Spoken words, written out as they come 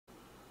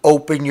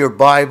Open your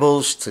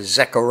Bibles to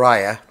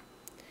Zechariah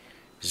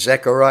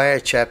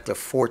chapter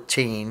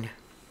 14,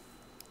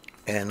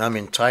 and I'm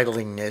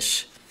entitling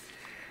this,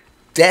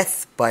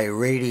 Death by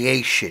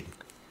Radiation.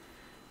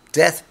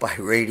 Death by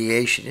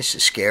Radiation. This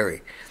is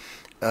scary.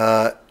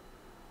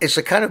 It's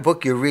the kind of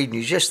book you read and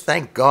you just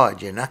thank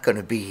God you're not going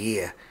to be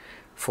here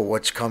for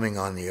what's coming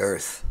on the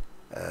earth.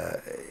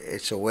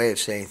 It's a way of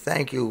saying,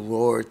 thank you,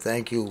 Lord,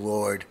 thank you,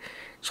 Lord.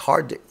 It's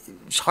hard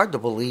to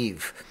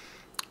believe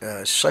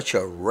such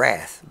a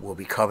wrath will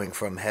be coming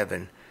from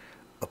heaven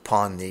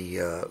upon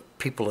the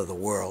people of the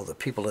world, the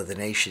people of the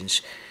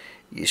nations.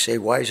 You say,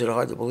 why is it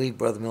hard to believe,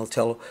 Brother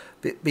Militello?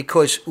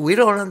 Because we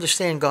don't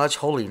understand God's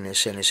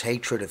holiness and his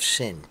hatred of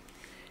sin.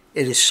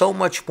 It is so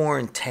much more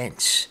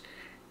intense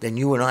than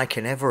you and I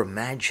can ever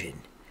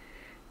imagine,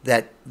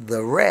 that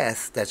the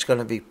wrath that's going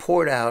to be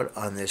poured out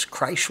on this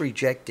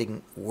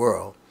Christ-rejecting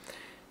world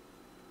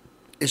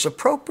is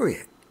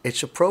appropriate.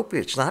 It's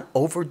appropriate. It's not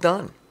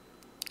overdone.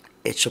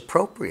 It's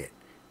appropriate,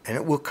 and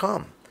it will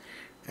come.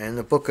 And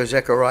the book of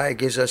Zechariah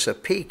gives us a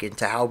peek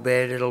into how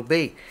bad it'll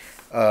be.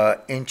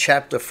 In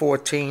chapter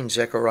 14,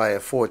 Zechariah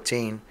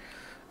 14,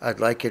 I'd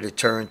like you to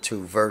turn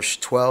to verse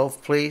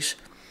 12, please.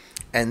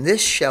 And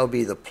this shall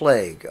be the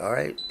plague, all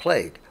right,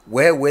 plague,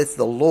 wherewith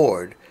the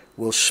Lord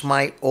will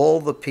smite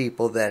all the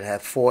people that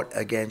have fought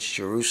against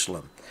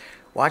Jerusalem.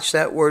 Watch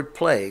that word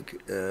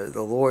plague. The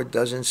Lord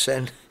doesn't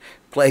send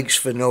plagues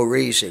for no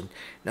reason.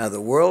 Now,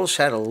 the world's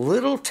had a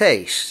little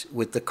taste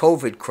with the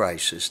COVID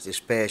crisis this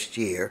past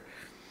year,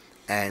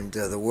 and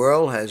the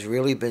world has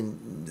really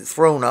been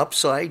thrown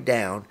upside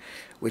down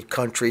with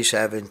countries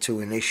having to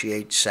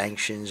initiate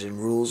sanctions and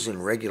rules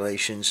and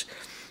regulations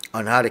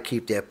on how to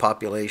keep their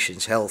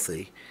populations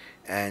healthy.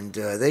 And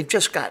they've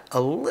just got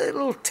a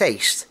little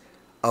taste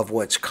of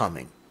what's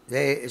coming.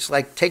 It's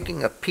like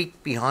taking a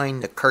peek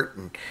behind the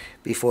curtain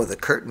before the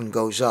curtain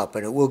goes up,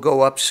 and it will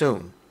go up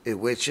soon.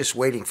 It's just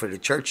waiting for the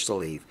church to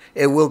leave.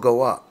 It will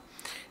go up.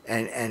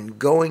 And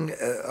going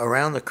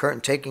around the curtain,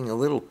 taking a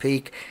little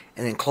peek,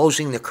 and then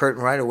closing the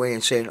curtain right away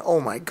and saying, oh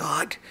my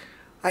God,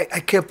 I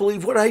can't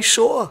believe what I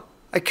saw.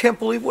 I can't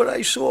believe what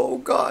I saw, oh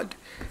God.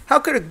 How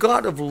could a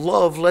God of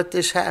love let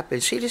this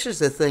happen? See, this is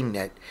the thing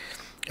that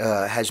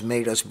has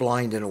made us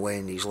blind in a way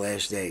in these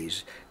last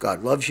days.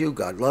 God loves you,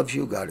 God loves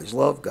you, God is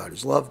love, God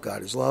is love,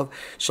 God is love.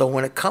 So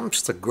when it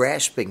comes to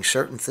grasping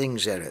certain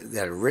things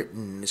that are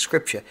written in the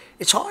scripture,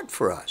 it's hard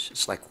for us.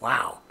 It's like,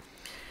 wow.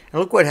 And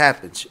look what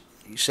happens.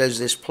 He says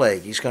this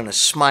plague, he's going to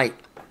smite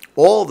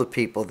all the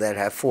people that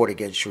have fought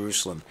against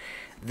Jerusalem.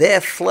 Their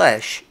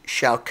flesh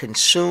shall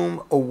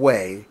consume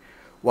away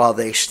while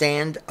they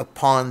stand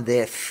upon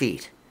their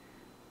feet,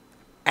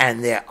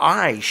 and their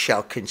eyes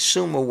shall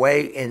consume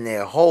away in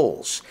their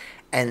holes,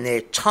 and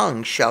their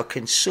tongue shall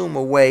consume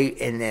away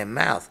in their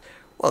mouth.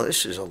 Well,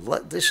 this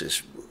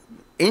is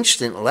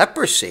instant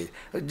leprosy.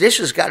 This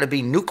has got to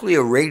be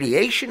nuclear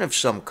radiation of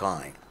some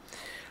kind.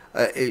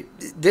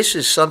 This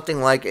is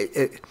something like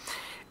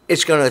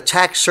it's going to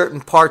attack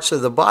certain parts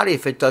of the body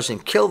if it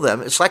doesn't kill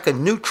them. It's like a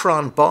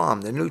neutron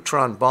bomb. The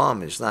neutron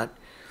bomb is not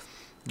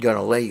going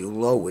to lay you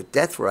low with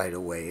death right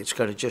away. It's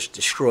going to just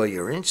destroy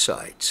your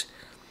insides.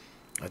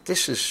 But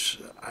this is,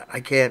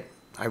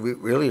 I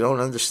really don't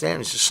understand.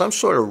 This is some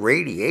sort of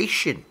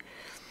radiation,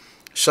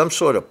 some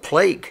sort of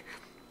plague.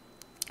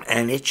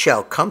 And it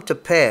shall come to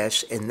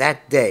pass in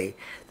that day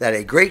that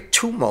a great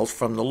tumult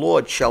from the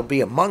Lord shall be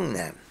among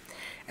them.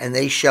 And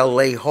they shall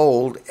lay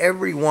hold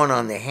every one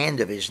on the hand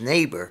of his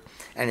neighbor,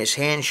 and his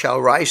hand shall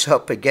rise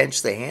up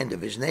against the hand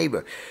of his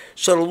neighbor.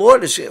 So the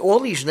Lord is, all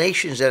these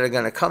nations that are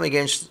going to come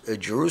against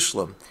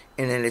Jerusalem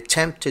in an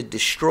attempt to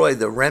destroy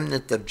the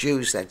remnant of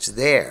Jews that's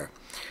there,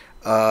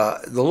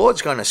 the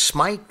Lord's going to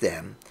smite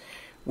them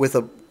with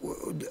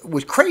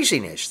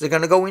craziness. They're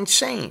going to go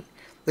insane.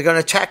 They're going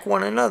to attack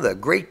one another.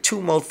 Great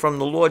tumult from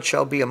the Lord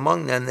shall be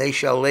among them. They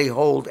shall lay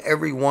hold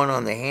every one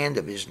on the hand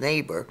of his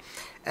neighbor,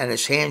 and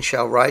his hand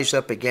shall rise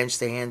up against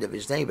the hand of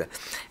his neighbor.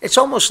 It's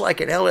almost like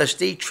an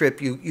LSD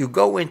trip. You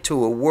go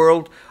into a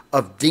world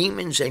of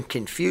demons and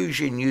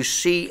confusion. You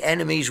see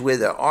enemies where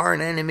there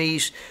aren't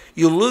enemies.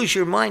 You lose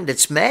your mind.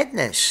 It's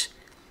madness.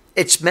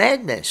 It's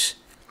madness.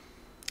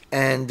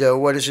 And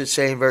what does it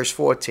say in verse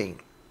 14?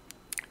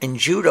 And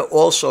Judah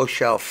also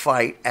shall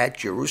fight at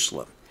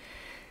Jerusalem,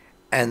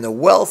 and the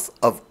wealth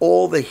of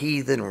all the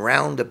heathen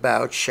round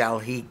about shall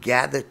he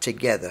gather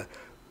together,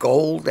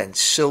 gold and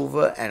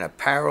silver and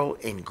apparel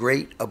in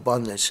great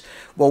abundance.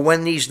 Well,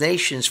 when these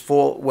nations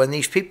fall, when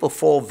these people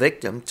fall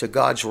victim to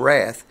God's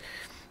wrath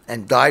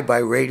and die by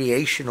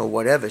radiation or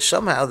whatever,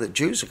 somehow the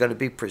Jews are going to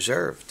be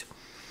preserved,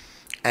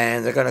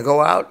 and they're going to go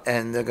out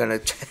and they're going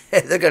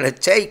to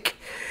take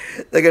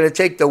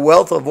the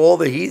wealth of all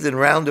the heathen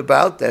round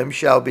about them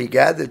shall be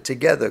gathered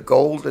together,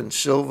 gold and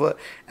silver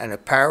and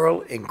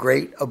apparel in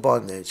great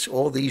abundance.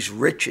 All these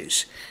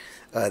riches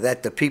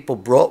that the people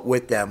brought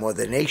with them, or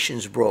the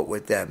nations brought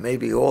with them,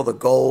 maybe all the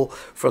gold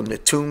from the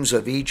tombs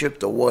of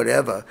Egypt or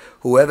whatever.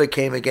 Whoever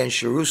came against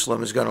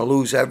Jerusalem is going to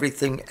lose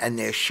everything, and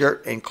their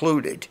shirt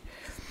included.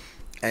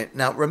 And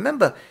now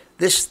remember,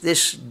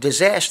 this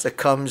disaster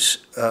comes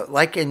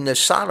like in the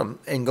Sodom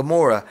and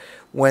Gomorrah,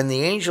 when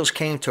the angels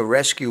came to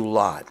rescue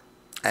Lot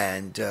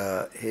and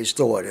his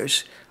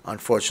daughters.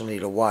 Unfortunately,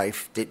 the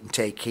wife didn't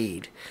take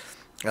heed.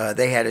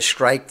 They had to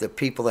strike the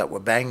people that were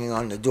banging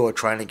on the door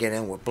trying to get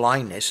in with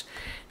blindness.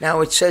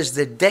 Now it says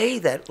the day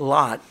that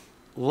Lot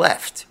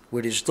left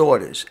with his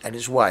daughters and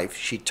his wife,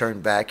 she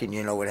turned back, and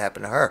you know what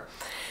happened to her.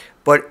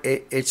 But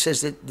it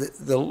says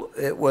that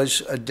it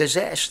was a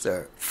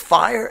disaster.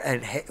 Fire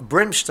and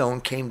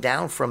brimstone came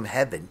down from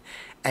heaven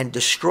and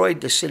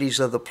destroyed the cities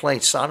of the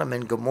plain, Sodom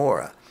and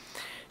Gomorrah.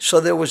 So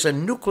there was a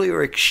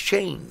nuclear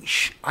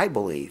exchange, I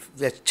believe,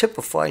 that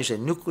typifies a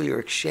nuclear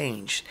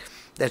exchange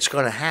that's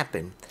going to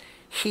happen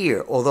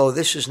here. Although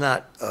this is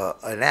not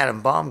an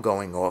atom bomb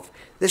going off,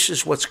 this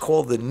is what's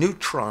called the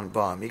neutron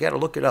bomb. You got to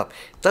look it up.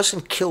 It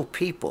doesn't kill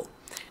people.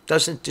 It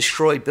doesn't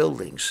destroy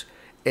buildings.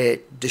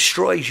 It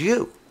destroys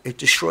you. It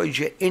destroys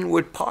your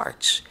inward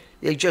parts.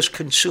 They just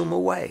consume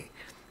away.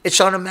 It's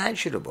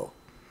unimaginable.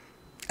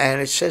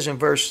 And it says in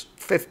verse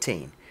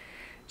 15,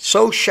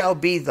 so shall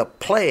be the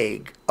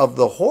plague of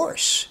the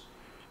horse,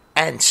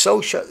 and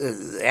so shall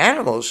the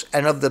animals,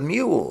 and of the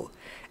mule,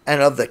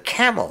 and of the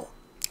camel,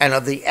 and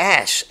of the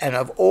ass, and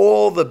of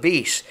all the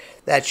beasts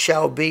that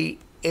shall be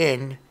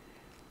in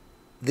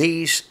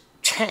these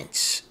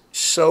tents,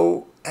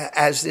 so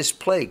as this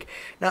plague.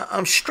 Now,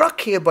 I'm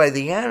struck here by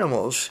the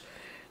animals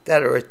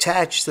that are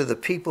attached to the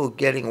people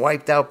getting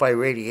wiped out by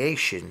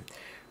radiation.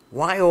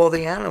 Why all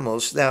the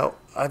animals? Now,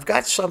 I've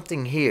got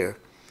something here,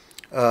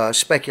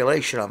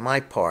 speculation on my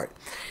part.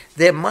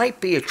 There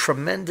might be a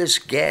tremendous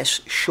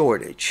gas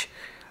shortage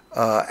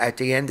at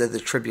the end of the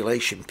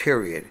tribulation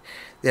period.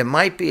 There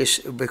might be,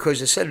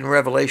 because it said in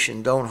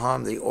Revelation, don't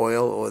harm the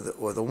oil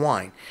or the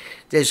wine.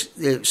 There's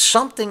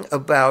something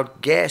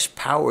about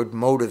gas-powered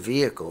motor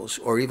vehicles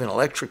or even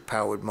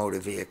electric-powered motor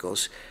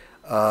vehicles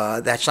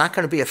that's not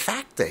going to be a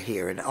factor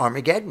here in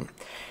Armageddon,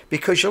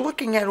 because you're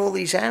looking at all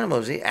these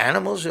animals. The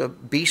animals are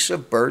beasts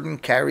of burden,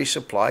 carry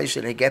supplies,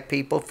 and they get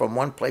people from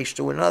one place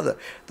to another.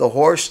 The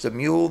horse, the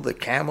mule, the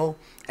camel,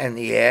 and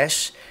the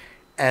ass,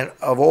 and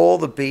of all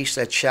the beasts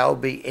that shall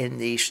be in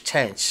these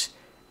tents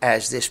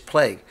as this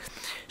plague.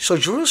 So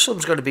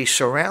Jerusalem's going to be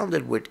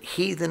surrounded with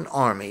heathen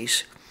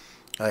armies,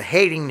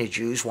 hating the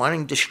Jews,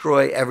 wanting to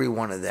destroy every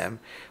one of them,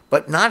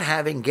 but not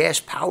having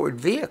gas-powered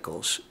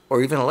vehicles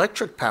or even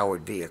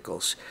electric-powered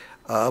vehicles,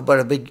 but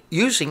are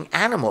using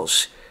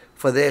animals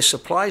for their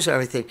supplies and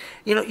everything.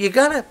 You know,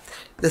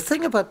 the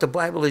thing about the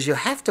Bible is you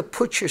have to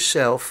project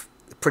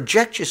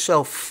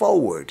yourself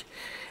forward,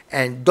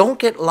 and don't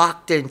get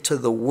locked into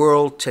the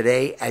world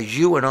today as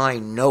you and I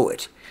know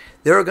it.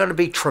 There are going to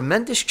be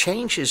tremendous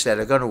changes that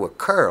are going to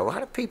occur. A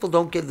lot of people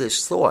don't give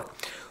this thought.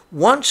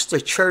 Once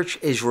the church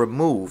is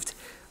removed,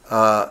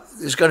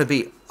 there's going to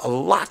be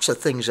lots of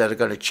things that are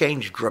going to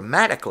change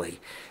dramatically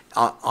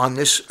on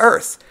this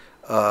earth.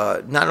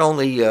 Not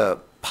only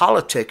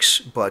politics,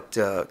 but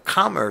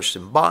commerce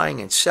and buying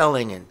and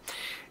selling and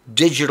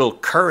digital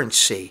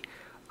currency.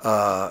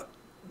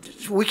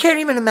 We can't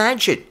even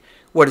imagine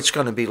what it's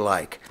going to be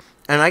like.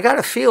 And I got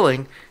a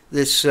feeling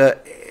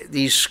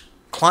these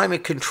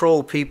climate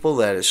control people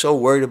that are so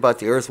worried about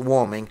the earth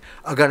warming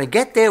are going to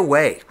get their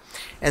way.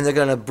 And they're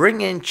going to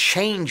bring in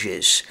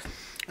changes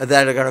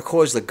that are going to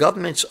cause the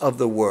governments of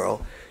the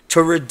world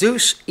to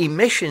reduce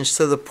emissions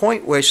to the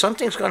point where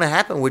something's going to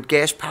happen with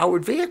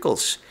gas-powered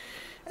vehicles.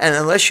 And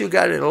unless you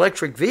got an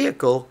electric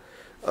vehicle,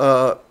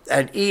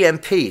 and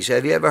EMPs,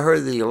 have you ever heard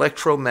of the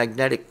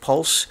electromagnetic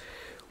pulse?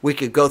 We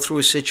could go through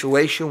a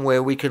situation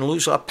where we can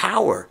lose our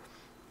power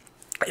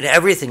and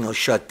everything will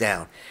shut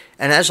down.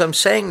 And as I'm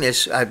saying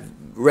this, I've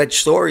read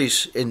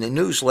stories in the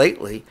news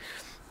lately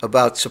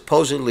about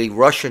supposedly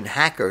Russian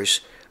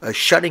hackers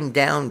shutting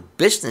down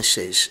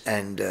businesses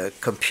and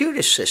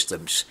computer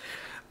systems,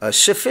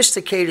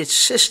 sophisticated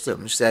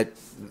systems that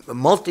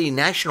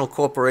multinational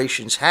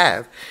corporations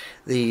have.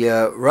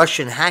 The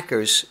Russian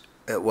hackers,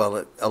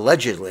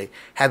 allegedly,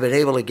 have been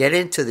able to get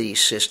into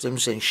these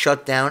systems and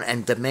shut down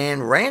and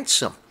demand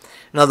ransom.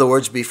 In other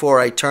words, before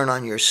I turn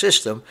on your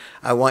system,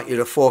 I want you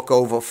to fork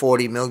over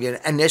 $40 million,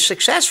 and they're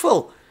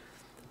successful.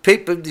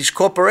 People, these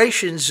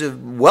corporations,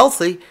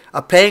 wealthy,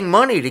 are paying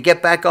money to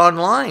get back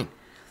online.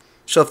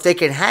 So if they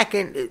can hack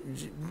in,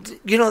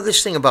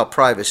 this thing about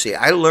privacy,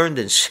 I learned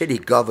in city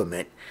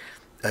government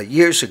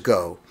years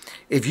ago.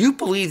 If you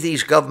believe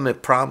these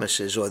government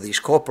promises or these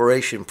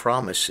corporation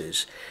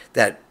promises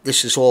that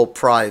this is all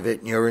private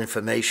and your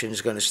information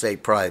is going to stay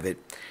private,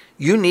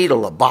 you need a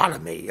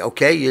lobotomy,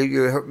 okay?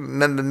 You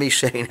remember me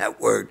saying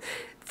that word.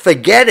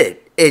 Forget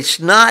it. It's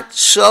not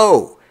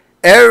so.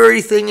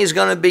 Everything is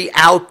going to be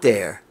out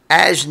there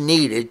as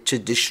needed to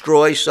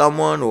destroy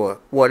someone or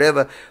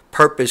whatever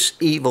purpose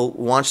evil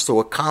wants to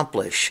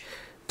accomplish.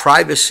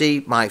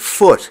 Privacy, my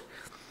foot.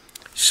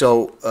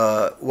 So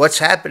what's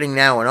happening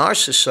now in our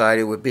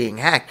society with being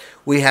hacked,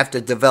 we have to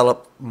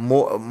develop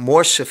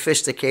more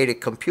sophisticated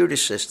computer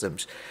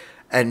systems.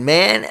 And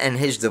man and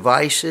his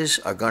devices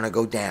are going to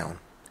go down.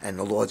 And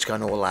the Lord's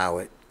going to allow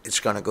it. It's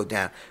going to go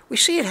down. We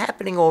see it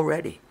happening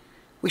already.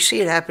 We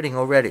see it happening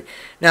already.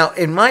 Now,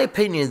 in my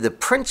opinion, the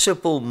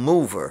principal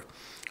mover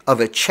of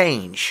a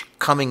change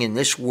coming in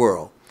this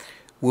world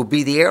will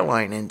be the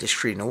airline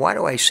industry. Now, why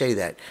do I say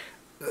that?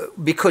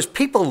 Because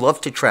people love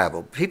to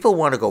travel. People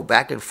want to go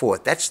back and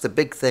forth. That's the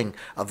big thing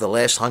of the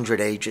last 100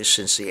 ages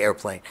since the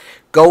airplane.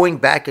 Going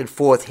back and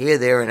forth here,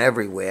 there, and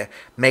everywhere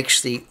makes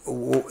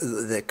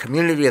the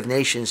community of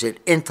nations,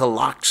 it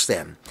interlocks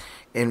them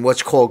in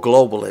what's called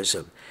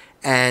globalism.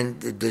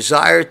 And the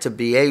desire to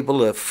be able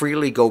to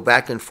freely go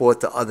back and forth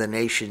to other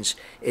nations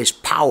is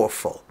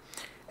powerful.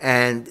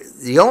 And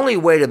the only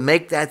way to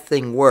make that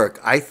thing work,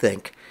 I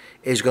think,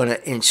 is going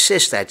to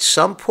insist at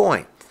some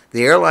point,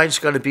 the airline's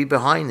going to be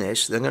behind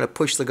this, they're going to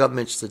push the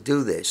governments to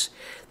do this,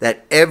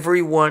 that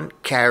everyone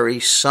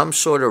carries some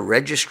sort of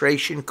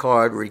registration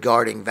card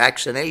regarding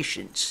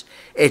vaccinations.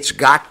 It's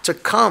got to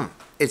come.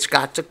 It's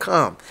got to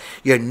come.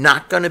 You're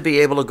not going to be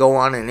able to go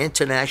on an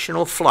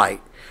international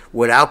flight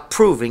without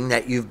proving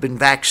that you've been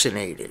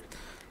vaccinated.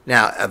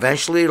 Now,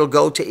 eventually it'll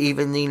go to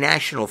even the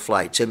national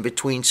flights in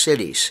between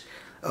cities.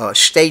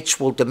 States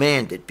will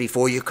demand it.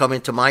 Before you come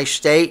into my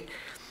state,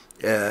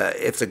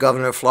 if the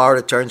governor of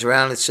Florida turns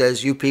around and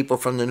says, you people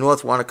from the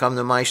north want to come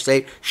to my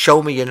state,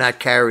 show me you're not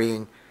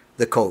carrying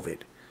the COVID.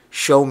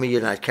 Show me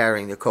you're not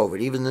carrying the COVID.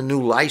 Even the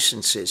new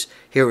licenses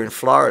here in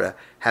Florida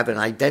have an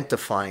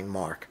identifying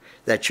mark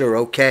that you're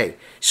okay.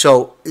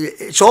 So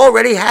it's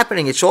already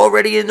happening. It's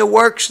already in the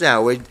works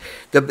now.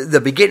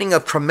 The beginning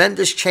of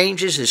tremendous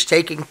changes is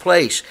taking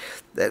place.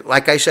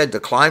 Like I said, the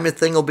climate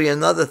thing will be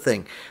another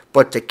thing.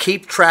 But to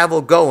keep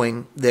travel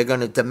going, they're going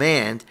to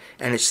demand,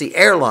 and it's the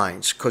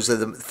airlines, because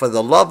for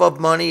the love of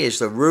money is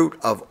the root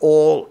of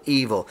all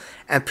evil.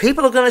 And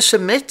people are going to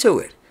submit to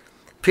it.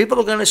 People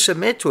are going to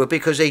submit to it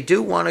because they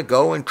do want to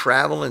go and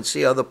travel and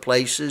see other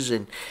places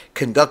and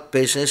conduct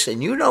business.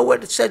 And you know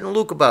what it said in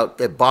Luke about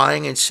they're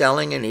buying and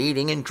selling and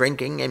eating and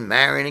drinking and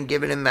marrying and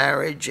giving in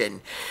marriage,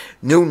 and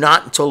knew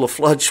not until the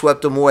flood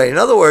swept them away. In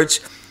other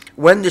words,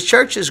 when the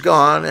church is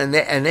gone and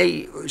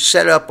they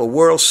set up a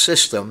world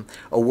system,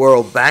 a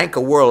world bank,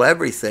 a world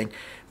everything,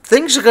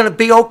 things are going to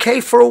be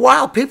okay for a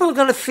while. People are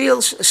going to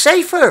feel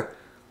safer.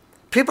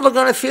 People are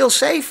going to feel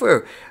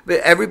safer.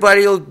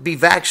 Everybody will be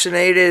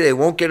vaccinated. They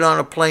won't get on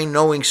a plane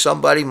knowing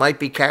somebody might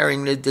be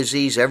carrying the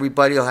disease.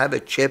 Everybody will have a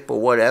chip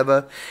or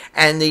whatever.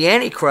 And the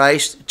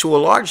Antichrist, to a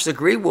large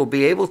degree, will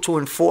be able to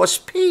enforce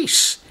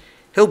peace.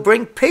 He'll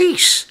bring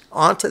peace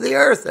onto the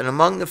earth and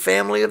among the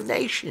family of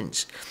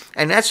nations.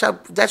 And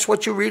that's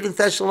what you read in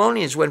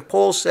Thessalonians when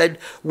Paul said,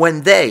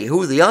 when they,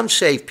 who the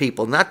unsaved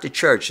people, not the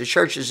church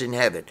is in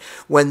heaven,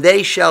 when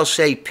they shall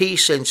say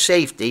peace and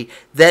safety,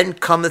 then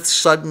cometh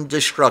sudden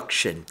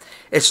destruction.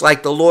 It's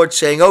like the Lord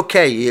saying,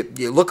 okay,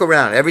 you look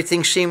around,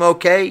 everything seem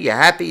okay, you're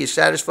happy, you're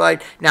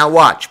satisfied, now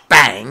watch,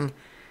 bang.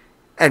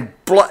 And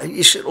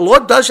you say,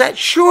 Lord does that?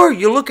 Sure,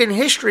 you look in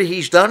history,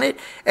 he's done it.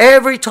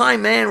 Every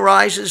time man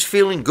rises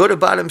feeling good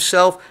about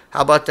himself,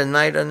 how about the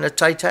night on the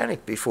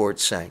Titanic before it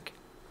sank?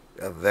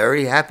 A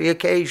very happy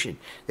occasion.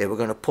 They were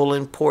going to pull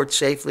in port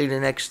safely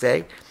the next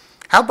day.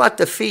 How about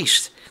the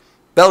feast,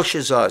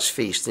 Belshazzar's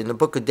feast in the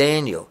book of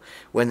Daniel,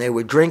 when they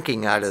were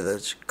drinking out of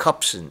the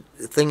cups and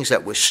things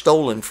that were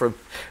stolen from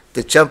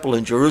the temple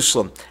in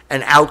Jerusalem,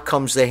 and out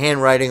comes the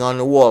handwriting on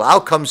the wall.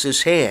 Out comes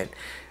this hand,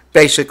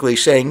 basically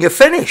saying, you're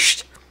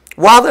finished,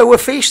 while they were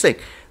feasting.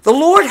 The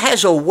Lord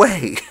has a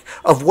way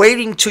of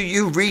waiting till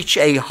you reach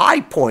a high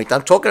point.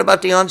 I'm talking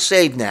about the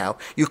unsaved now.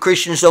 You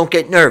Christians don't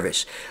get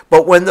nervous.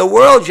 But when the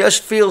world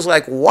just feels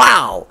like,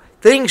 wow,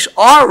 things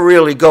are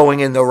really going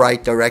in the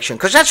right direction,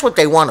 because that's what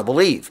they want to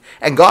believe.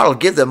 And God will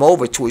give them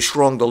over to a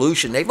strong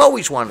delusion. They've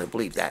always wanted to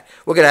believe that.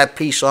 We're going to have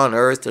peace on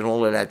earth and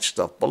all of that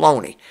stuff.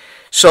 Baloney.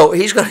 So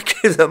he's going to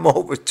give them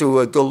over to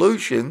a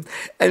delusion,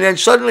 and then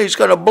suddenly it's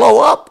going to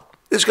blow up.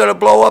 It's going to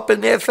blow up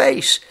in their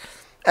face.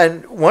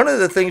 And one of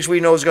the things we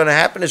know is going to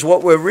happen is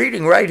what we're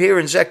reading right here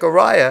in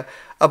Zechariah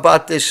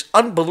about this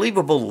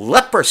unbelievable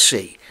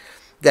leprosy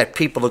that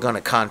people are going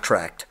to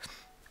contract.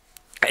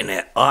 And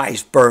their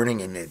eyes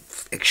burning and their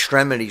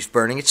extremities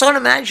burning. It's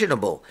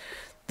unimaginable.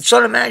 It's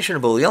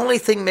unimaginable. The only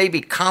thing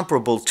maybe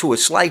comparable to a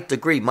slight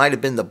degree might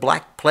have been the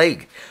Black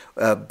Plague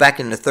back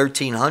in the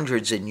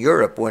 1300s in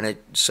Europe, when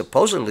it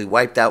supposedly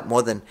wiped out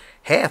more than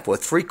half or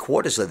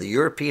 3/4 of the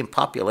European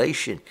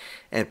population,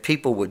 and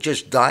people were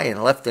just dying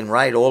left and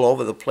right all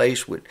over the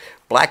place with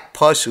black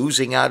pus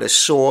oozing out of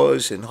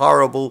sores and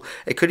horrible.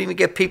 They couldn't even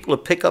get people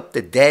to pick up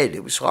the dead.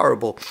 It was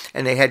horrible.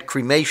 And they had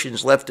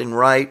cremations left and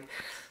right.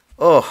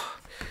 Oh,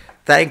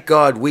 thank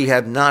God we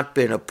have not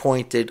been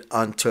appointed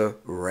unto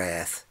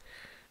wrath.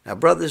 Now,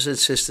 brothers and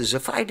sisters,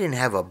 if I didn't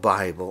have a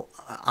Bible,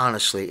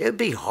 honestly, it'd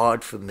be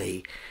hard for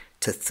me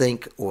to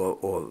think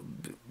or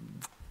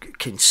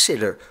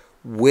consider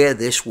where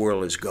this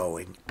world is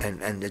going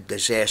and the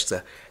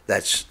disaster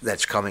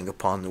that's coming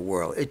upon the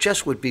world. It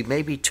just would be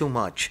maybe too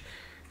much.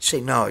 Say,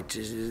 no,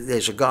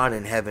 there's a God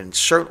in heaven.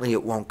 Certainly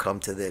it won't come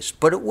to this,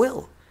 but it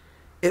will.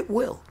 It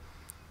will.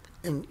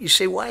 And you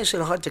say, why is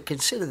it hard to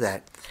consider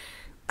that?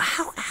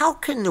 How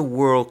can the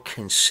world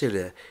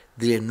consider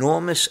the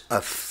enormous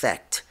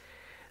effect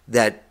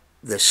that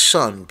the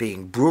Son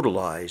being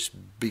brutalized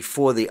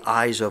before the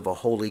eyes of a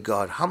holy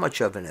God, how much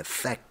of an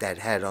effect that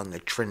had on the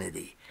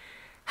Trinity.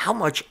 How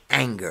much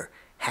anger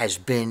has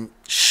been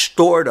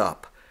stored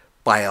up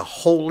by a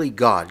holy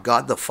God,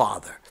 God the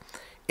Father,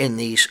 in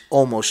these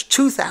almost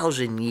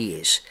 2,000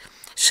 years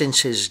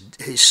since his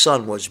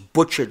Son was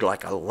butchered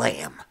like a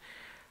lamb.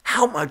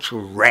 How much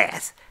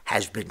wrath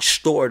has been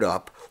stored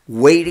up,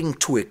 waiting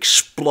to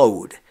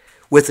explode,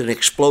 with an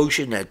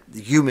explosion that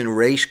the human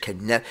race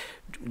can never.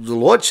 The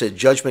Lord said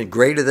judgment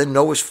greater than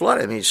Noah's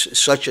flood. I mean,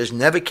 such as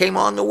never came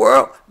on the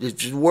world.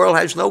 The world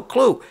has no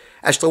clue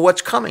as to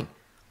what's coming.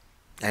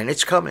 And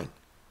it's coming.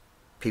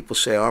 People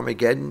say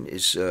Armageddon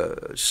is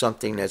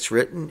something that's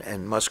written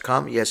and must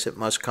come. Yes, it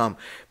must come.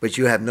 But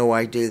you have no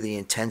idea the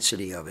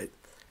intensity of it.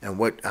 And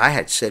what I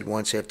had said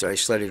once after I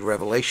studied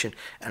Revelation,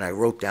 and I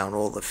wrote down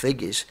all the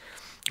figures,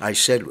 I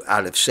said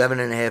out of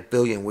 7.5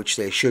 billion, which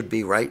there should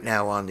be right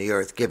now on the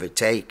earth, give or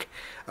take,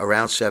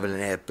 around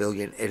 7.5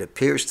 billion, it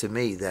appears to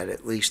me that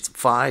at least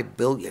 5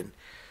 billion,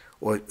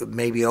 or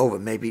maybe over,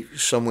 maybe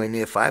somewhere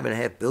near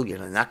 5.5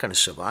 billion, are not going to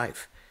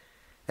survive.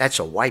 That's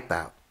a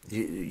wipeout.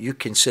 You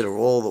consider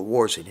all the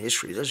wars in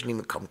history, it doesn't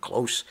even come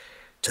close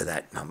to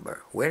that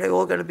number. Where are they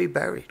all going to be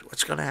buried?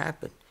 What's going to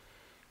happen?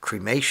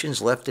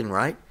 Cremations left and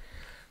right?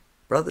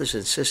 Brothers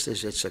and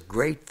sisters, it's a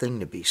great thing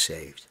to be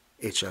saved.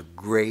 It's a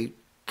great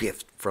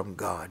gift from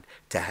God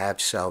to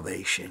have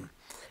salvation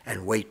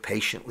and wait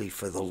patiently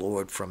for the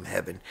Lord from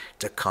heaven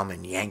to come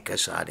and yank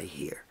us out of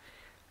here.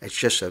 It's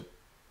just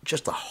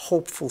a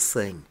hopeful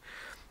thing.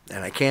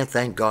 And I can't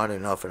thank God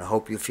enough, and I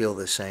hope you feel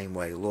the same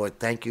way. Lord,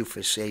 thank you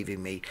for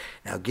saving me.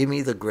 Now give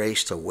me the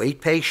grace to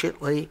wait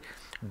patiently,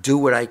 do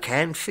what I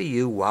can for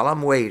you while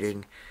I'm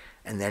waiting,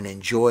 and then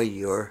enjoy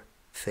your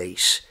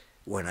face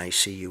when I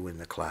see you in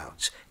the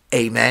clouds.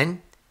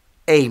 Amen.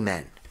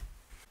 Amen.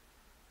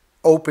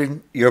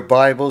 Open your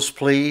Bibles,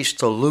 please,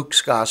 to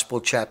Luke's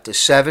Gospel, chapter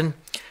 7.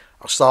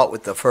 I'll start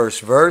with the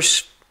first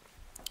verse,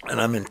 and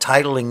I'm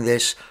entitling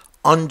this,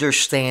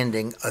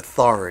 Understanding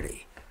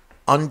Authority.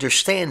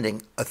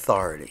 Understanding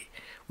authority.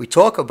 We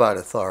talk about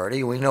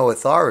authority. We know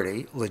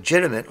authority,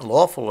 legitimate,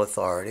 lawful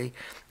authority,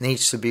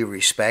 needs to be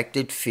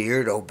respected,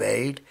 feared,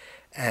 obeyed.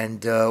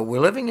 And we're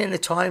living in a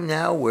time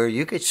now where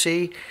you could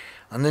see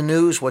on the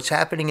news what's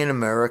happening in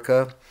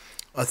America.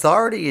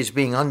 Authority is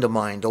being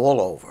undermined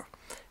all over.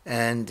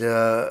 And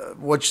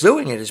what's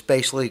doing it is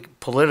basically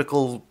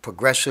political,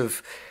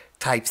 progressive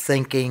type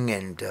thinking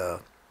and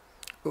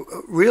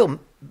real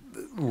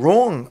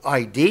wrong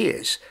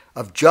ideas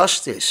of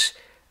justice.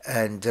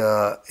 And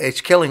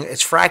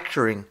it's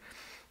fracturing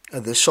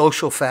the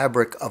social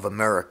fabric of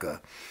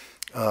America.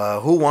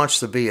 Who wants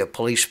to be a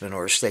policeman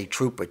or a state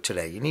trooper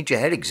today? You need your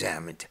head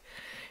examined.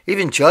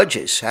 Even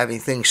judges having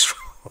things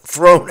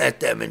thrown at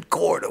them in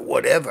court or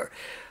whatever.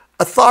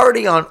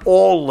 Authority on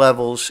all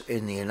levels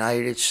in the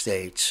United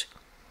States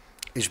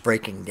is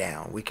breaking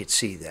down. We could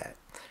see that.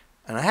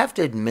 And I have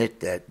to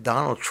admit that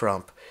Donald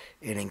Trump,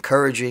 in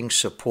encouraging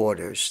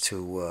supporters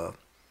to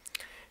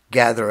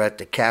gather at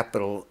the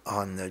Capitol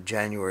on the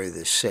January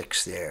the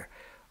 6th there,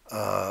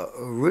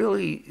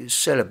 really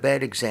set a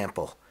bad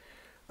example.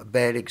 A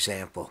bad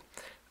example.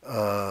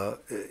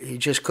 He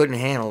just couldn't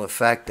handle the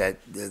fact that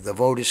the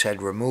voters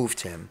had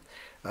removed him.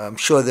 I'm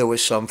sure there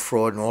was some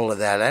fraud and all of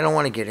that. I don't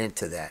want to get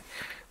into that.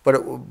 But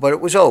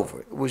it was over.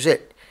 It was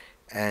it.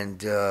 And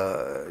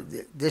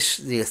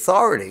the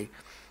authority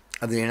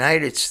of the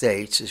United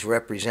States is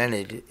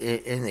represented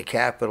in the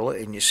Capitol,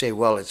 and you say,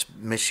 well, it's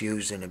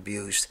misused and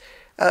abused.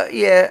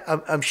 Yeah,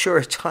 I'm sure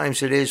at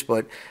times it is,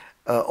 but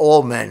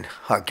all men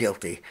are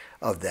guilty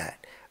of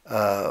that.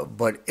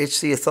 But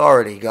it's the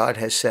authority God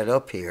has set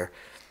up here,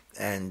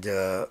 and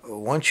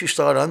once you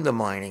start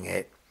undermining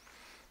it,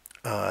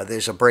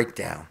 there's a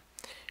breakdown.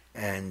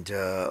 And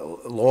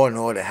law and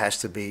order has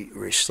to be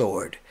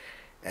restored.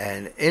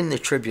 And in the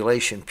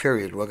tribulation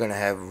period, we're going to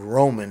have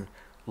Roman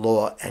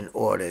law and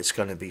order. It's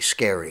going to be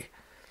scary.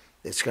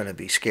 It's going to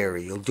be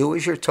scary. You'll do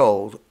as you're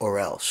told or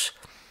else.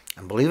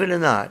 And believe it or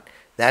not,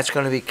 that's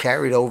going to be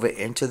carried over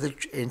into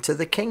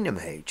the kingdom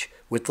age,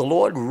 with the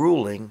Lord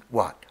ruling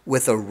what?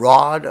 With a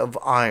rod of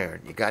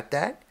iron. You got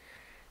that?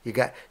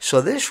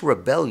 So this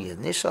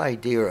rebellion, this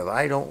idea of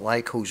I don't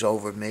like who's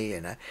over me,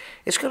 and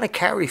it's going to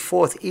carry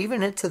forth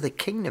even into the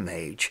kingdom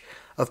age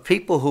of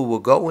people who will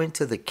go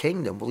into the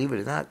kingdom, believe it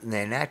or not, in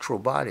their natural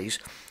bodies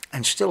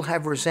and still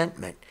have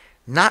resentment,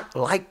 not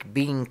like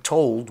being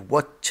told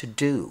what to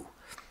do.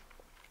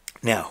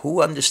 Now,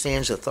 who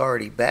understands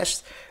authority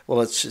best?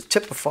 Well, it's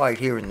typified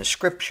here in the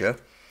Scripture,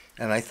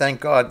 and I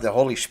thank God the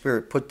Holy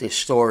Spirit put this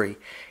story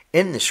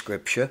in the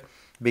Scripture,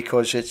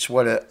 because it's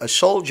what a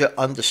soldier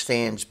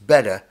understands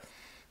better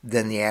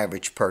than the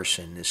average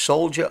person. The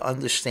soldier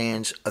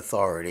understands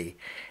authority,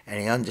 and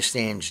he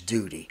understands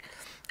duty.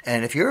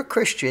 And if you're a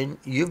Christian,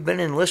 you've been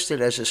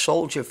enlisted as a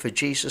soldier for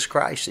Jesus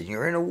Christ, and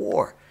you're in a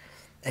war,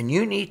 and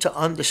you need to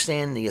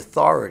understand the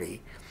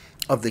authority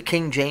of the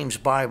King James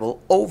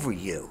Bible over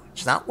you.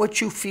 It's not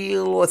what you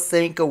feel or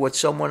think or what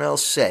someone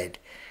else said.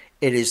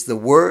 It is the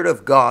Word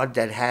of God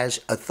that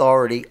has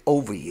authority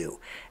over you.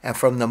 And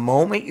from the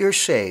moment you're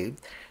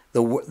saved,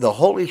 the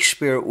Holy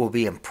Spirit will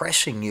be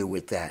impressing you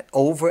with that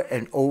over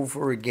and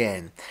over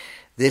again.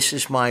 This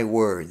is my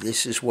word.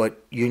 This is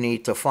what you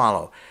need to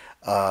follow.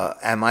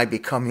 Am I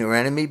become your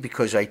enemy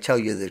because I tell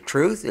you the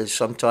truth? And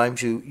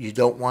sometimes you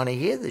don't want to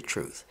hear the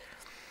truth.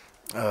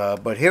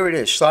 But here it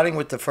is, starting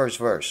with the first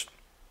verse.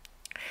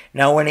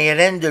 Now when he had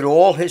ended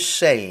all his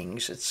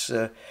sayings, it's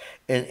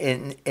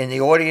in the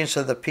audience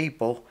of the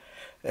people,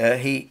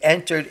 he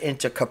entered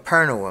into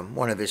Capernaum,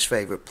 one of his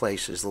favorite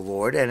places, the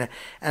Lord, and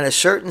a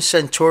certain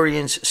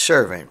centurion's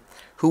servant,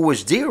 who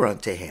was dear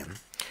unto him,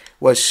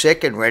 was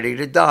sick and ready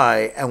to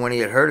die. And when he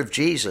had heard of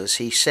Jesus,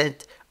 he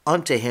sent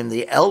unto him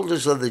the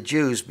elders of the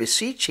Jews,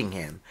 beseeching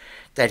him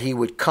that he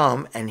would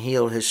come and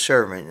heal his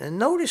servant. And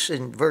notice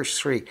in verse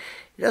 3,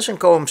 he doesn't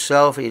go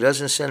himself. He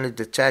doesn't send a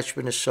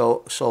detachment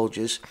of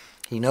soldiers.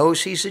 He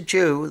knows he's a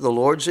Jew. The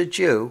Lord's a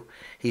Jew.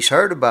 He's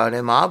heard about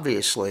him,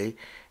 obviously,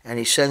 and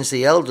he sends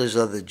the elders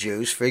of the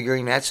Jews,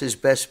 figuring that's his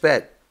best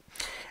bet.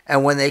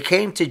 And when they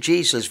came to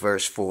Jesus,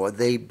 verse 4,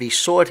 they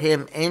besought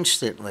him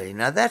instantly.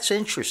 Now that's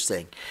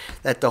interesting,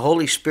 that the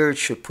Holy Spirit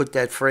should put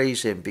that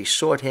phrase in,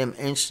 besought him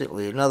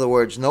instantly. In other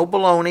words, no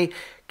baloney,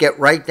 get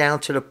right down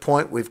to the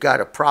point. We've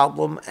got a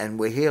problem, and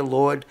we're here,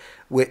 Lord.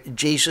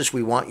 Jesus,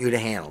 we want you to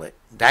handle it.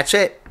 That's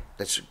it.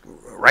 That's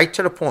right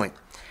to the point.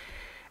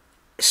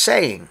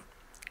 Saying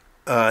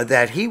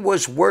that he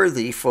was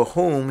worthy for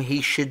whom he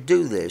should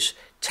do this,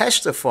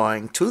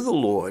 testifying to the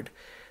Lord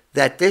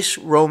that this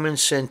Roman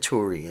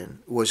centurion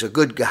was a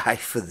good guy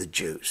for the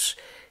Jews.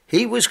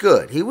 He was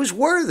good. He was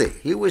worthy.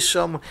 He was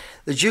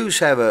the Jews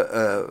have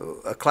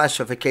a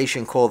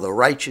classification called the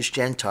righteous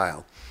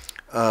Gentile.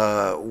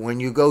 When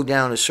you go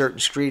down a certain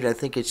street, I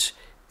think is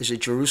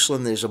it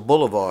Jerusalem, there's a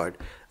boulevard,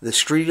 the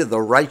street of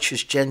the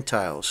righteous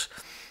Gentiles.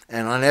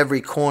 And on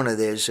every corner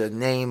there's a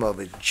name of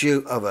a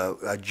Jew, of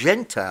a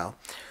Gentile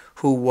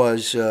who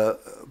was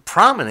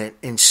prominent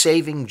in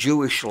saving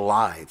Jewish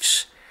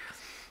lives.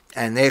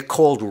 And they're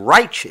called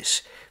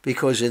righteous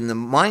because in the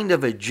mind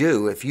of a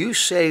Jew, if you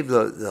save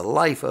the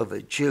life of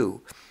a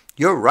Jew,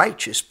 you're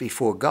righteous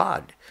before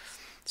God.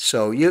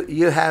 So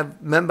you have,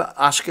 remember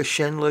Oskar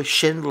Schindler,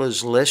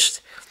 Schindler's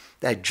List,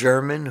 that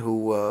German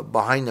who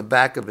behind the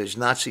back of his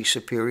Nazi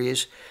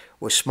superiors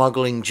was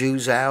smuggling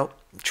Jews out,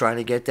 trying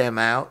to get them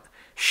out,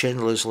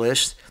 Schindler's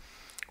List.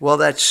 Well,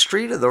 that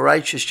street of the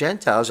righteous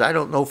Gentiles, I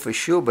don't know for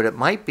sure, but it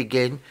might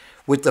begin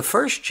with the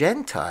first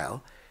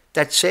Gentile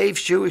that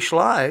saves Jewish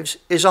lives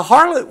is a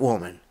harlot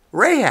woman,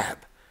 Rahab.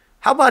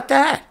 How about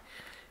that?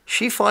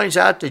 She finds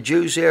out the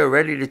Jews there are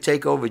ready to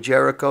take over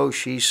Jericho.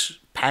 She's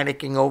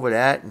panicking over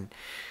that, and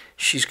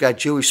she's got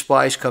Jewish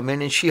spies come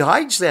in, and she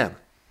hides them.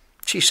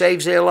 She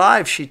saves their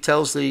lives. She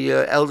tells the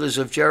elders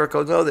of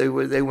Jericho, no,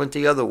 they went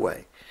the other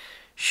way.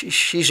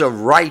 She's a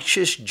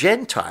righteous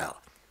Gentile.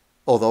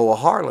 Although a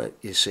harlot,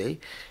 you see.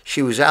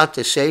 She was out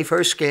to save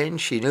her skin.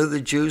 She knew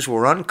the Jews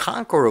were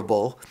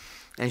unconquerable,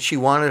 and she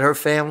wanted her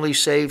family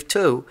saved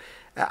too.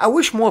 I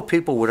wish more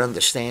people would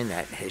understand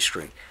that in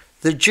history.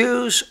 The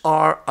Jews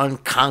are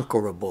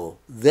unconquerable.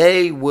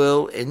 They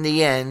will, in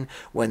the end,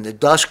 when the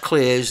dust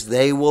clears,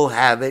 they will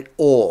have it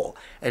all.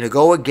 And to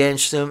go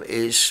against them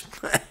is,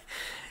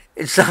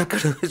 it's not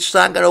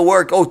going to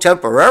work. Oh,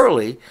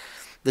 temporarily,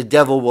 the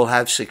devil will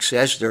have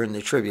success during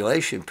the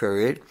tribulation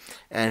period,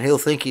 and he'll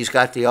think he's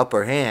got the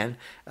upper hand.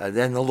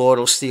 Then the Lord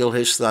will steal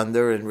his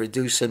thunder and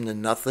reduce him to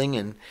nothing,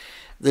 and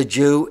the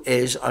Jew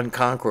is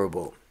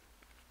unconquerable.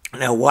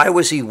 Now, why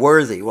was he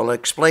worthy? Well, it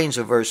explains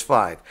in verse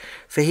 5.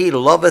 For he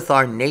loveth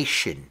our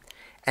nation,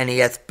 and he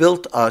hath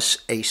built us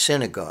a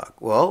synagogue.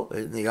 Well,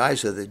 in the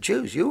eyes of the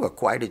Jews, you are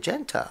quite a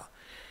Gentile.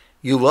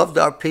 You loved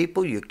our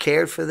people, you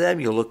cared for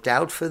them, you looked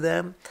out for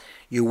them.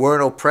 You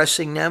weren't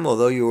oppressing them,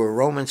 although you were a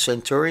Roman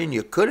centurion.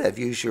 You could have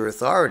used your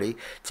authority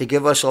to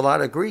give us a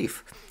lot of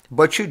grief.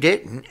 But you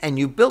didn't, and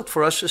you built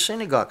for us a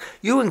synagogue.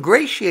 You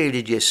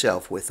ingratiated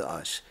yourself with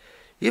us.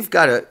 You've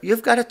got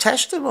a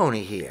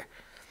testimony here.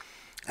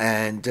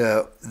 And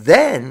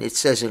then, it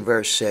says in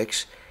verse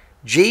 6,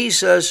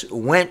 Jesus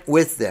went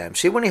with them.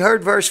 See, when he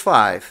heard verse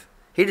 5,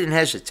 he didn't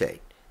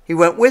hesitate. He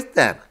went with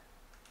them.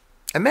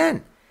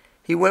 Amen.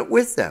 He went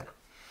with them.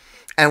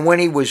 And when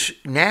he was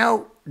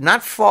now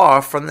not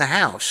far from the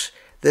house,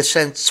 the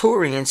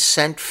centurion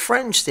sent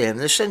friends to him.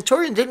 The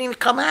centurion didn't even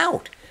come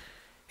out.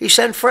 He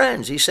sent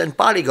friends, he sent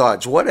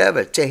bodyguards,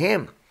 whatever, to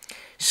him,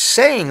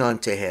 saying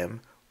unto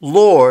him,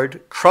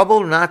 Lord,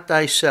 trouble not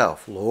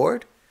thyself.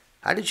 Lord?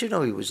 How did you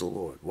know he was the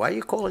Lord? Why are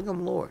you calling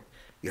him Lord?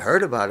 You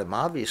heard about him,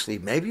 obviously.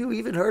 Maybe you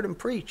even heard him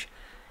preach.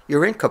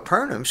 You're in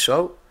Capernaum,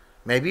 so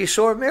maybe you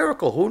saw a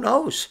miracle. Who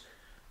knows?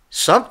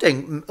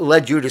 Something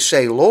led you to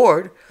say,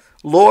 Lord.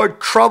 Lord,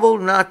 trouble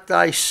not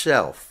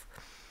thyself.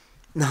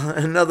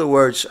 In other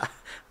words,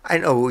 I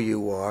know who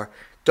you are.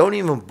 Don't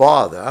even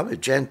bother. I'm a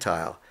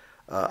Gentile.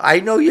 I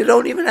know you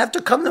don't even have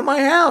to come to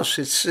my house.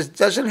 It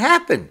doesn't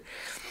happen.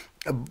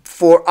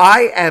 For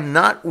I am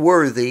not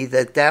worthy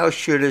that thou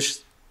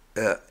shouldest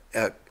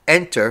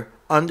enter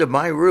under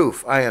my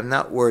roof, I am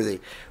not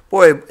worthy.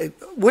 Boy,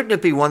 wouldn't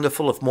it be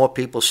wonderful if more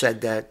people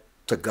said that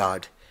to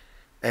God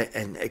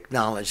and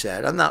acknowledge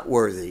that? I'm not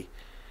worthy.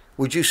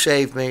 Would you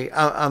save me?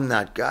 I'm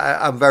not.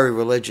 I'm very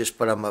religious,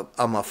 but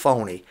I'm a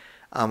phony.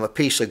 I'm a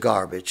piece of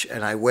garbage,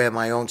 and I wear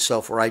my own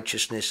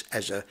self-righteousness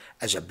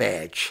as a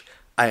badge.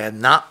 I am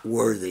not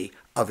worthy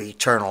of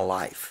eternal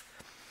life.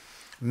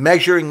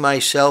 Measuring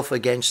myself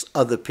against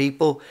other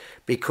people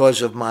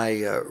because of my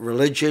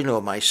religion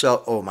or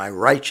myself or my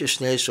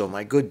righteousness or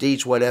my good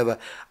deeds, whatever,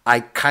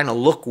 I kind of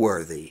look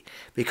worthy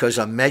because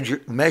I'm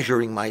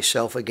measuring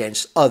myself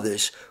against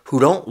others who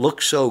don't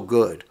look so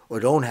good or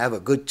don't have a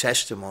good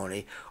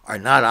testimony, are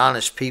not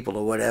honest people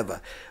or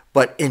whatever.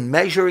 But in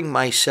measuring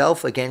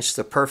myself against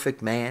the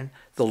perfect man,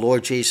 the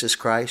Lord Jesus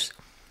Christ,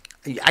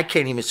 I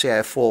can't even say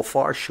I fall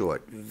far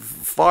short.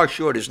 Far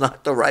short is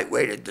not the right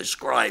way to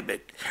describe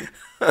it.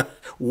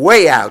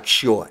 Way out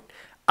short.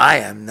 I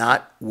am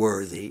not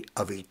worthy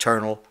of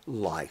eternal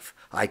life.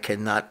 I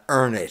cannot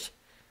earn it.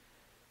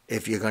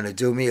 If you're going to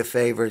do me a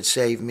favor and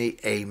save me,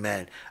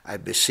 amen. I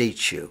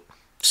beseech you,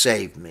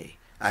 save me.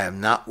 I am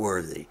not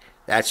worthy.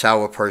 That's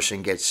how a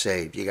person gets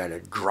saved. You got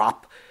to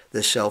drop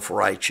the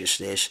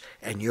self-righteousness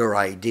and your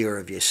idea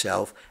of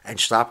yourself and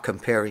stop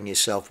comparing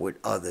yourself with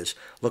others.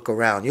 Look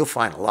around. You'll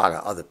find a lot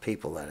of other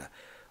people that are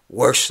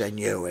worse than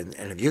you. And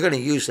if you're going to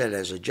use that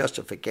as a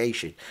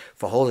justification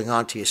for holding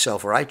on to your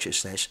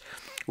self-righteousness,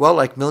 well,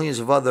 like millions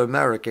of other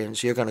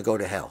Americans, you're going to go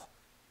to hell.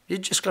 You're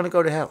just going to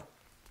go to hell.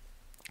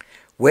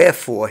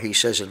 Wherefore, he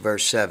says in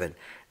verse 7,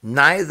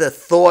 neither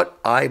thought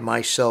I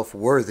myself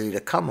worthy to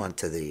come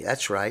unto thee.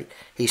 That's right.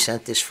 He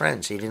sent his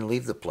friends. He didn't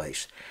leave the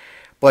place.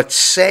 But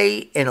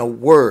say in a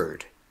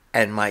word,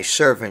 and my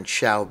servant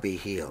shall be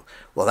healed.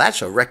 Well,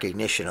 that's a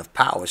recognition of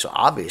power. So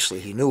obviously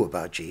he knew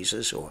about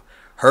Jesus or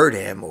heard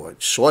him or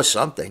saw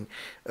something.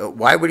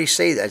 Why would he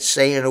say that?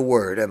 Say in a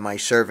word, and my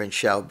servant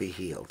shall be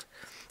healed.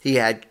 He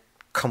had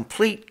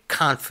complete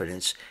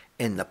confidence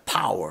in the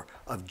power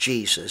of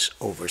Jesus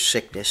over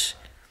sickness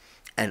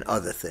and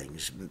other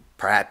things,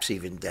 perhaps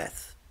even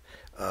death.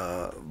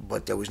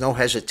 But there was no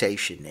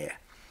hesitation there.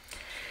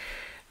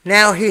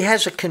 Now, he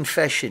has a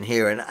confession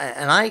here, and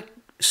I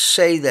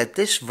say that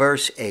this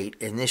verse 8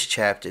 in this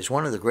chapter is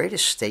one of the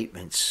greatest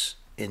statements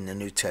in the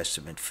New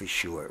Testament for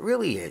sure. It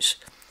really is.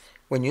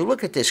 When you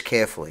look at this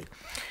carefully,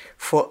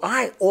 for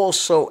I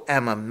also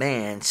am a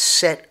man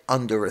set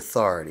under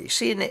authority.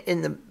 See,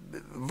 in the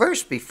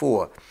verse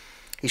before,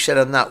 he said,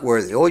 I'm not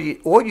worthy.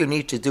 All you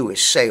need to do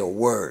is say a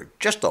word,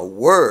 just a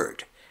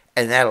word,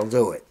 and that'll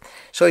do it.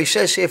 So he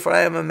says here, for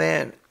I am a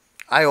man,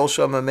 I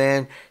also am a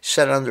man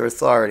set under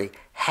authority,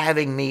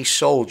 having me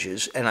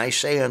soldiers, and I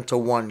say unto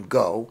one,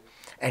 go,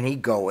 and he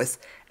goeth,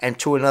 and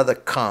to another,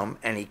 come,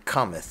 and he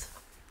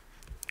cometh,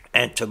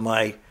 and to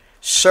my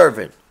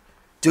servant,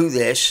 do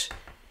this,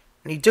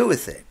 and he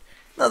doeth it.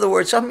 In other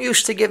words, I'm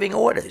used to giving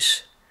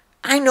orders.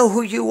 I know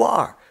who you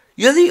are.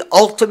 You're the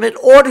ultimate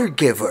order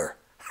giver.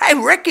 I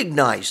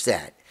recognize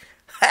that.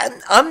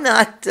 I'm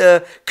not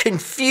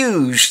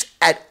confused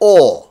at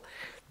all.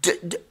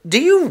 Do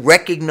you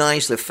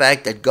recognize the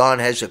fact that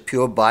God has a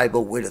pure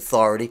Bible with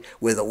authority,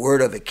 where the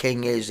word of a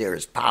king is, there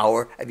is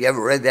power? Have you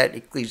ever read that,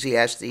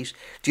 Ecclesiastes?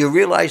 Do you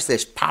realize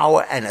there's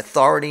power and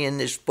authority in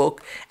this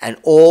book? And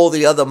all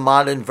the other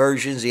modern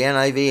versions, the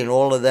NIV and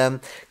all of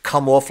them,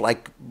 come off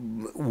like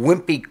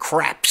wimpy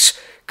craps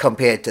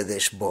compared to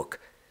this book.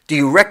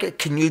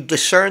 Can you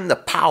discern the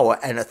power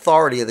and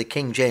authority of the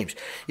King James?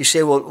 You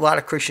say, well, a lot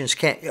of Christians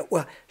can't.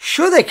 Well,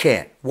 sure they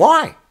can't.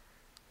 Why?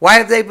 Why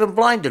have they been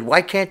blinded?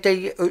 Why can't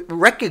they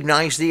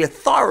recognize the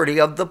authority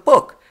of the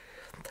book?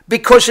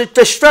 Because it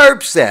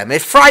disturbs them.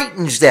 It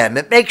frightens them.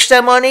 It makes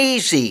them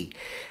uneasy.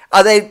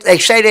 They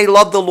say they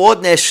love the Lord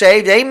and they're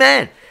saved.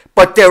 Amen.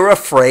 But they're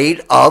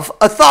afraid of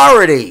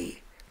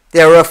authority.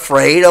 They're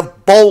afraid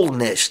of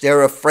boldness.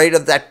 They're afraid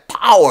of that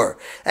power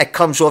that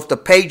comes off the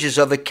pages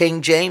of a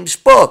King James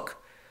book.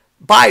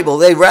 Bible.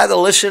 They'd rather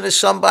listen to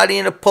somebody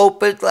in a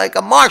pulpit like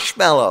a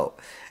marshmallow.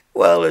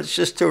 Well, it's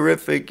just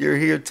terrific. You're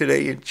here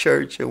today in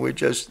church, and we're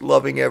just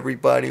loving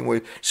everybody. And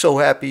we're so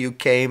happy you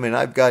came, and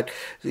I've got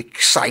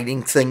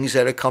exciting things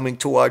that are coming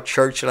to our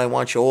church, and I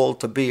want you all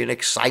to be in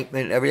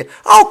excitement and everything.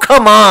 Oh,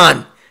 come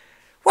on.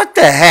 What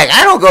the heck?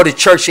 I don't go to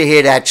church to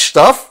hear that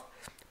stuff.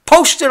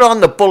 Post it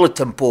on the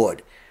bulletin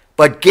board.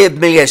 But give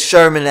me a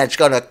sermon that's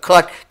going to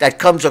cut, that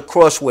comes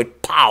across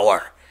with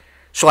power,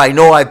 so I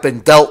know I've been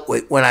dealt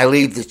with when I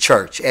leave the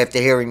church after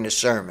hearing the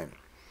sermon.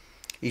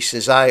 He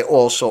says, I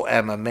also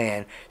am a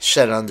man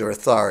set under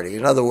authority.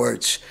 In other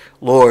words,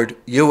 Lord,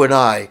 you and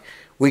I,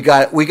 we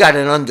got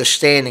an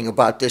understanding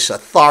about this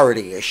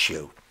authority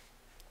issue.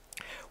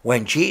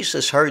 When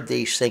Jesus heard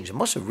these things, it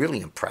must have really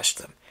impressed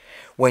him.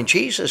 When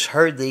Jesus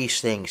heard these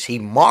things, he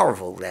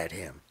marveled at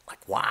him.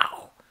 Like,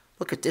 wow,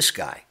 look at this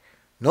guy.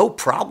 No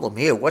problem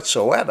here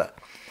whatsoever.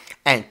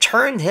 And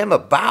turned him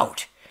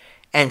about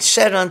and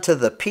said unto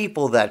the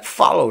people that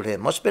followed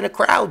him, must have been a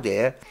crowd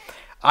there,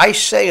 I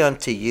say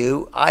unto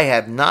you, I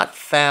have not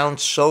found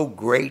so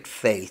great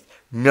faith,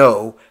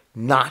 no,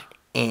 not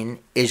in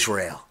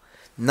Israel.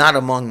 not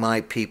among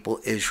my people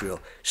Israel.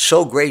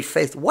 So great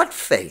faith. What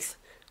faith?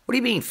 What do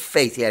you mean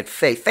faith? He had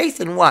faith.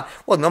 Faith in what?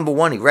 Well, number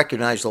one, he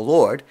recognized the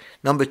Lord.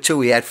 Number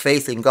two, he had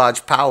faith in God's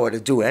power to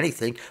do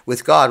anything.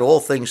 With God, all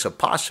things are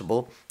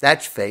possible.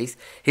 That's faith.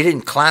 He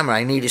didn't clamor,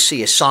 I need to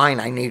see a sign,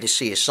 I need to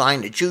see a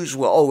sign. The Jews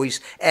were always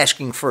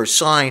asking for a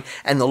sign,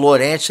 and the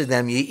Lord answered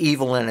them, ye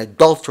evil and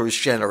adulterous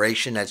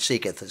generation that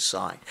seeketh a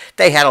sign.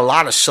 They had a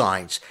lot of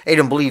signs. They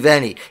didn't believe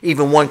any.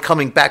 Even one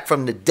coming back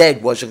from the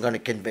dead wasn't going to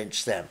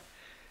convince them.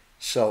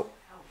 So,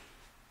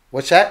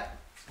 what's that?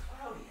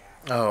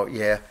 Oh,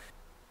 yeah.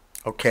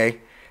 Okay,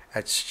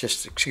 that's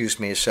just, excuse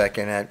me a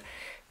second.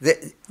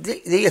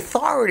 The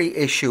authority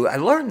issue, I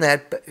learned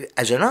that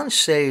as an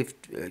unsaved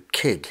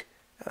kid,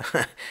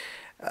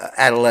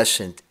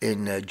 adolescent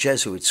in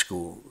Jesuit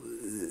school,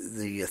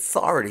 the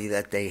authority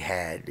that they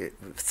had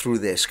through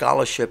their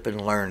scholarship and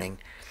learning,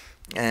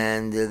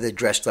 and they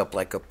dressed up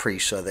like a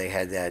priest, so they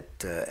had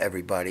that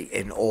everybody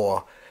in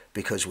awe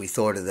because we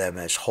thought of them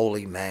as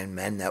holy men,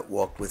 men that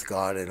walked with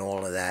God and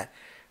all of that.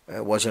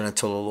 It wasn't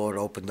until the Lord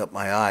opened up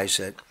my eyes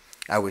that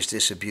I was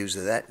disabused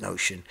of that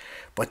notion.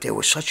 But there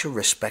was such a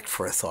respect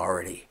for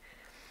authority.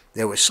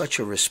 There was such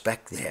a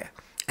respect there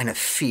and a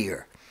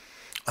fear.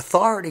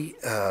 Authority,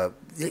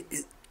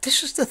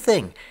 this is the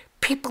thing.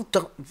 People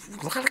don't,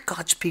 a lot of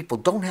God's people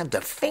don't have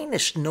the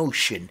faintest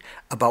notion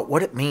about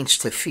what it means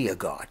to fear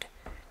God.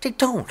 They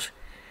don't.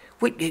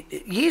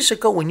 Years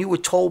ago when you were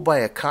told by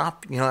a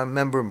cop, I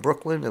remember in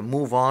Brooklyn, to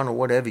move on or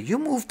whatever, you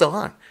moved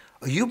on.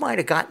 Or you might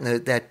have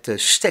gotten that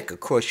stick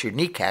across your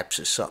kneecaps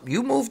or something.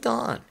 You moved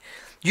on.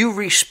 You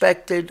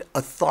respected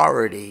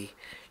authority.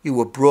 You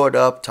were brought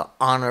up to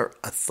honor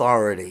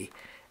authority.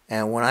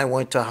 And when I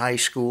went to high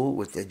school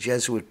with the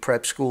Jesuit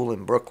prep school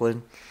in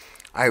Brooklyn,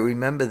 I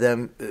remember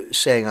them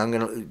saying, I'm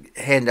going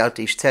to hand out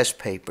these test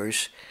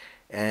papers,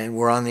 and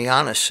we're on the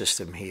honor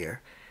system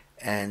here.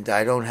 And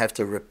I don't have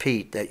to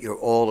repeat that you're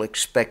all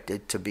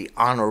expected to be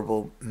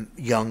honorable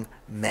young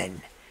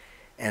men.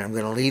 And I'm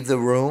going to leave the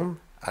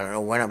room. I don't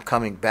know when I'm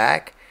coming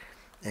back,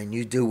 and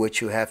you do what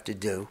you have to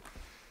do.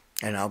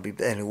 And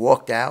he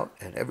walked out,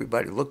 and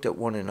everybody looked at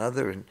one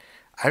another, and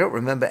I don't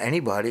remember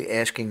anybody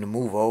asking to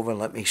move over and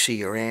let me see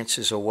your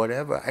answers or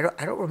whatever.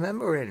 I don't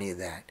remember any of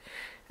that.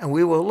 And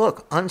we were,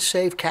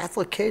 unsaved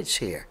Catholic kids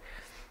here.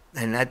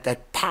 And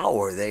that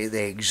power,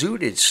 they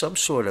exuded some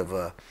sort of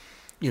a,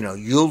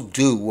 you'll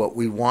do what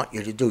we want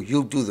you to do.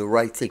 You'll do the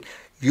right thing.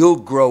 You'll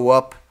grow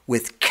up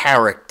with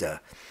character.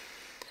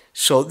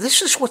 So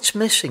this is what's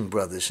missing,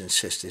 brothers and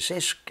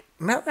sisters.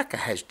 America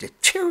has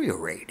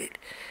deteriorated.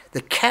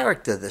 The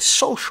character, the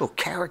social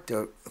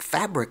character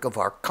fabric of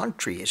our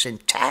country is in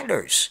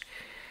tatters.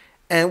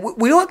 And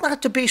we ought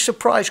not to be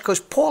surprised, because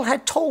Paul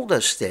had told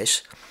us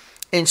this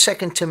in 2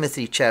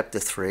 Timothy chapter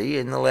 3,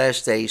 in the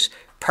last days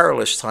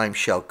perilous times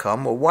shall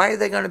come. Well, why are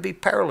they going to be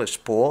perilous,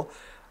 Paul?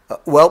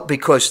 Well,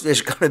 because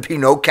there's going to be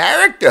no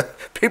character.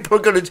 People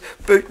are going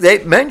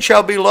to, men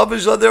shall be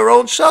lovers of their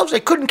own selves. They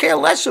couldn't care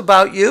less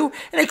about you,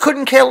 and they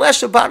couldn't care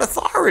less about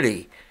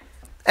authority.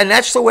 And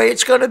that's the way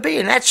it's going to be,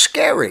 and that's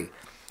scary.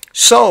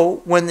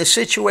 So when the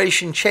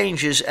situation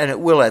changes, and it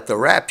will at the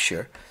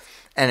rapture,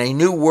 and a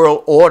new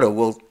world order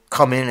will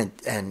come in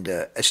and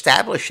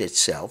establish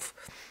itself,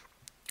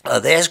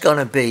 there's going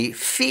to be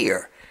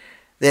fear.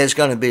 There's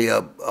going to be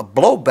a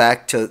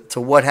blowback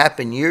to what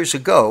happened years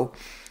ago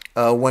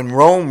when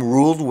Rome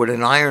ruled with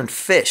an iron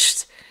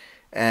fist,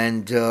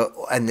 and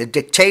the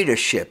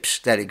dictatorships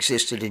that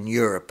existed in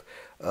Europe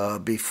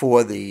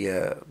before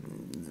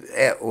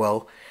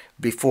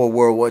before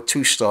World War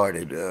II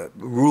started,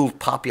 ruled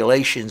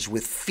populations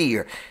with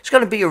fear. It's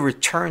going to be a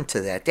return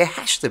to that. There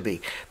has to be.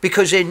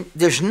 Because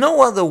there's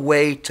no other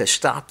way to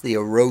stop the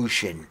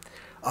erosion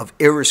of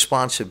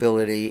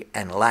irresponsibility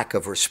and lack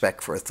of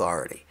respect for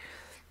authority.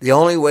 The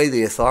only way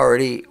the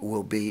authority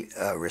will be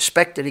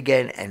respected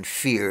again and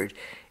feared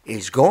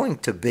is going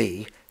to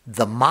be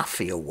the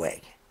mafia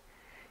way.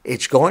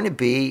 It's going to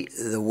be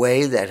the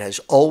way that has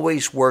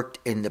always worked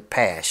in the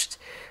past,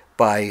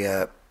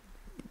 by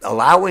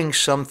allowing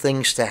some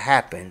things to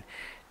happen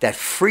that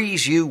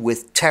frees you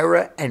with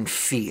terror and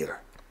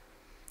fear.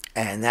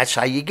 And that's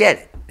how you get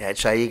it.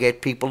 That's how you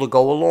get people to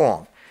go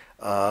along.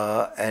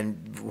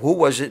 And who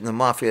was it in the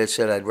mafia that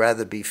said, I'd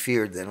rather be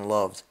feared than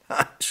loved?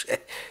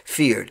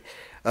 Feared.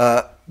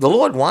 The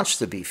Lord wants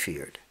to be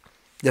feared.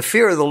 The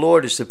fear of the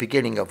Lord is the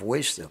beginning of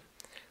wisdom.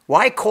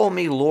 Why call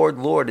me Lord,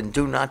 Lord, and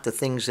do not the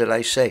things that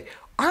I say?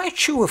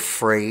 Aren't you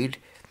afraid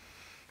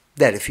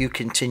that if you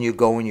continue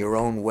going your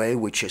own way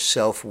with your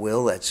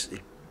self-will, that's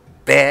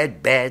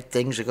bad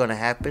things are going to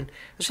happen?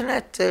 Doesn't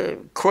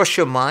that cross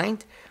your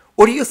mind?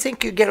 Or do you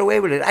think you get away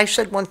with it? I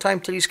said one time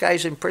to these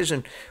guys in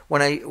prison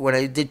when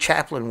I did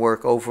chaplain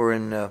work over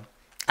in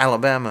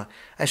Alabama,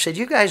 I said,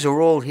 you guys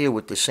are all here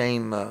with the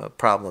same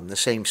problem, the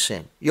same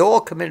sin. You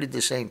all committed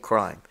the same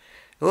crime.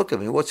 Look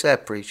at me, what's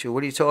that, preacher?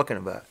 What are you talking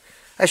about?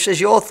 I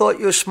says, you all thought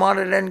you were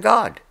smarter than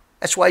God.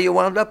 That's why you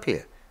wound up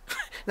here.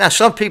 Now,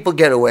 some people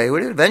get away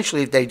with it.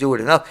 Eventually, if they do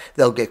it enough,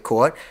 they'll get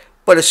caught.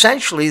 But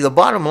essentially, the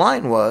bottom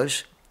line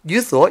was,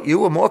 You thought you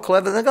were more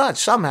clever than God.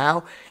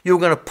 Somehow you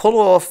were going to pull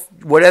off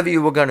whatever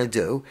you were going to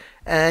do,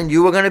 and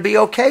you were going to be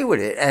okay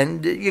with it.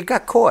 And you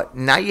got caught.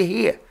 Now you're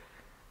here.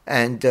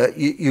 And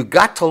you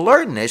got to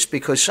learn this,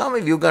 because some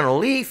of you are going to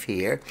leave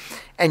here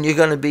and you're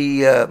going to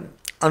be,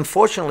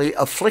 unfortunately,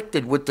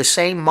 afflicted with the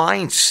same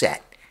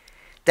mindset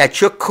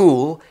that you're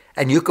cool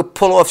and you could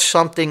pull off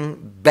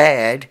something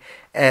bad.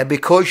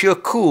 Because you're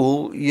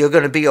cool, you're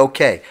going to be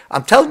okay.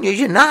 I'm telling you,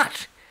 you're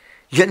not.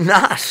 You're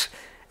not.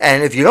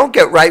 And if you don't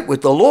get right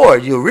with the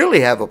Lord, you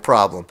really have a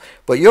problem.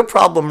 But your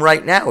problem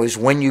right now is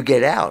when you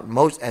get out.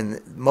 Most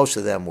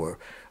of them were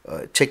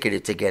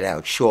ticketed to get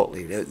out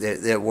shortly.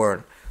 There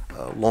weren't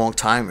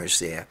long-timers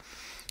there.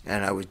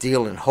 And I was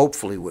dealing,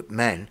 hopefully, with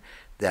men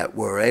that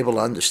were able to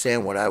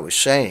understand what I was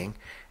saying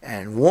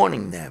and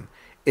warning them.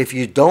 If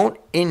you don't,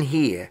 in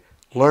here,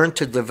 learn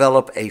to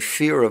develop a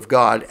fear of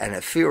God and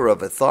a fear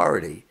of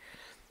authority,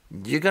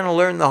 you're going to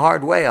learn the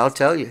hard way, I'll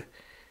tell you.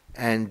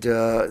 And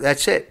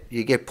that's it.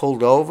 You get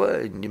pulled over,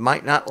 and you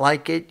might not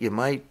like it. You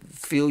might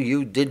feel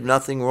you did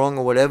nothing wrong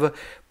or whatever,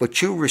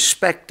 but you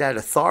respect that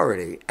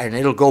authority, and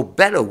it'll go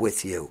better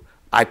with you.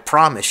 I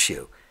promise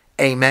you.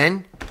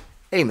 Amen?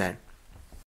 Amen.